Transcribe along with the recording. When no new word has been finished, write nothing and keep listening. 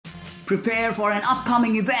Prepare for an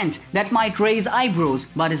upcoming event that might raise eyebrows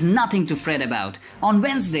but is nothing to fret about. On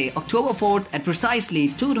Wednesday, October 4th at precisely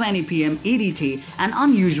 2:20 p.m. EDT, an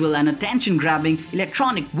unusual and attention-grabbing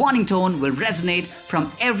electronic warning tone will resonate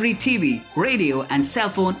from every TV, radio and cell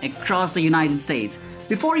phone across the United States.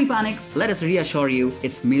 Before you panic, let us reassure you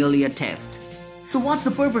it's merely a test. So what's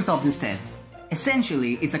the purpose of this test?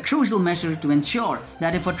 Essentially, it's a crucial measure to ensure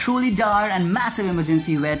that if a truly dire and massive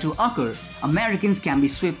emergency were to occur, Americans can be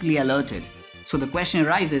swiftly alerted. So the question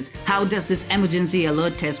arises, how does this emergency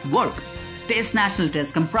alert test work? This national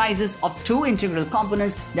test comprises of two integral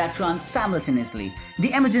components that run simultaneously: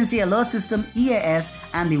 the Emergency Alert System EAS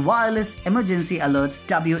and the Wireless Emergency Alerts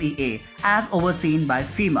WEA, as overseen by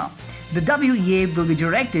FEMA. The WEA will be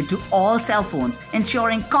directed to all cell phones,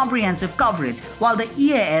 ensuring comprehensive coverage, while the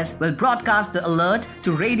EAS will broadcast the alert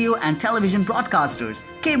to radio and television broadcasters,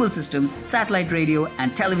 cable systems, satellite radio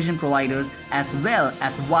and television providers, as well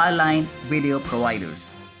as wireline video providers.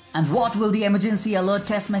 And what will the emergency alert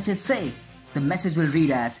test message say? The message will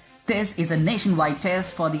read as, "This is a nationwide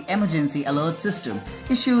test for the Emergency Alert System,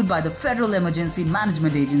 issued by the Federal Emergency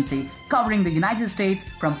Management Agency, covering the United States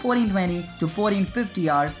from 1420 to 1450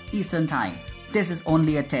 hours Eastern Time. This is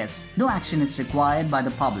only a test. No action is required by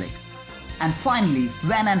the public." And finally,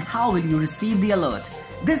 when and how will you receive the alert?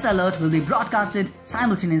 This alert will be broadcasted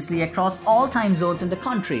simultaneously across all time zones in the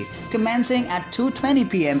country, commencing at 2:20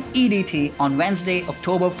 p.m. EDT on Wednesday,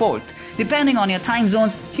 October 4th. Depending on your time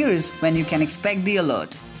zones, here is when you can expect the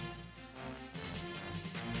alert.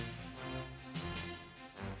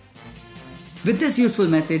 With this useful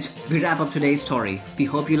message, we wrap up today's story. We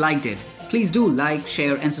hope you liked it. Please do like,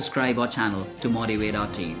 share and subscribe our channel to motivate our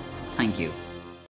team. Thank you.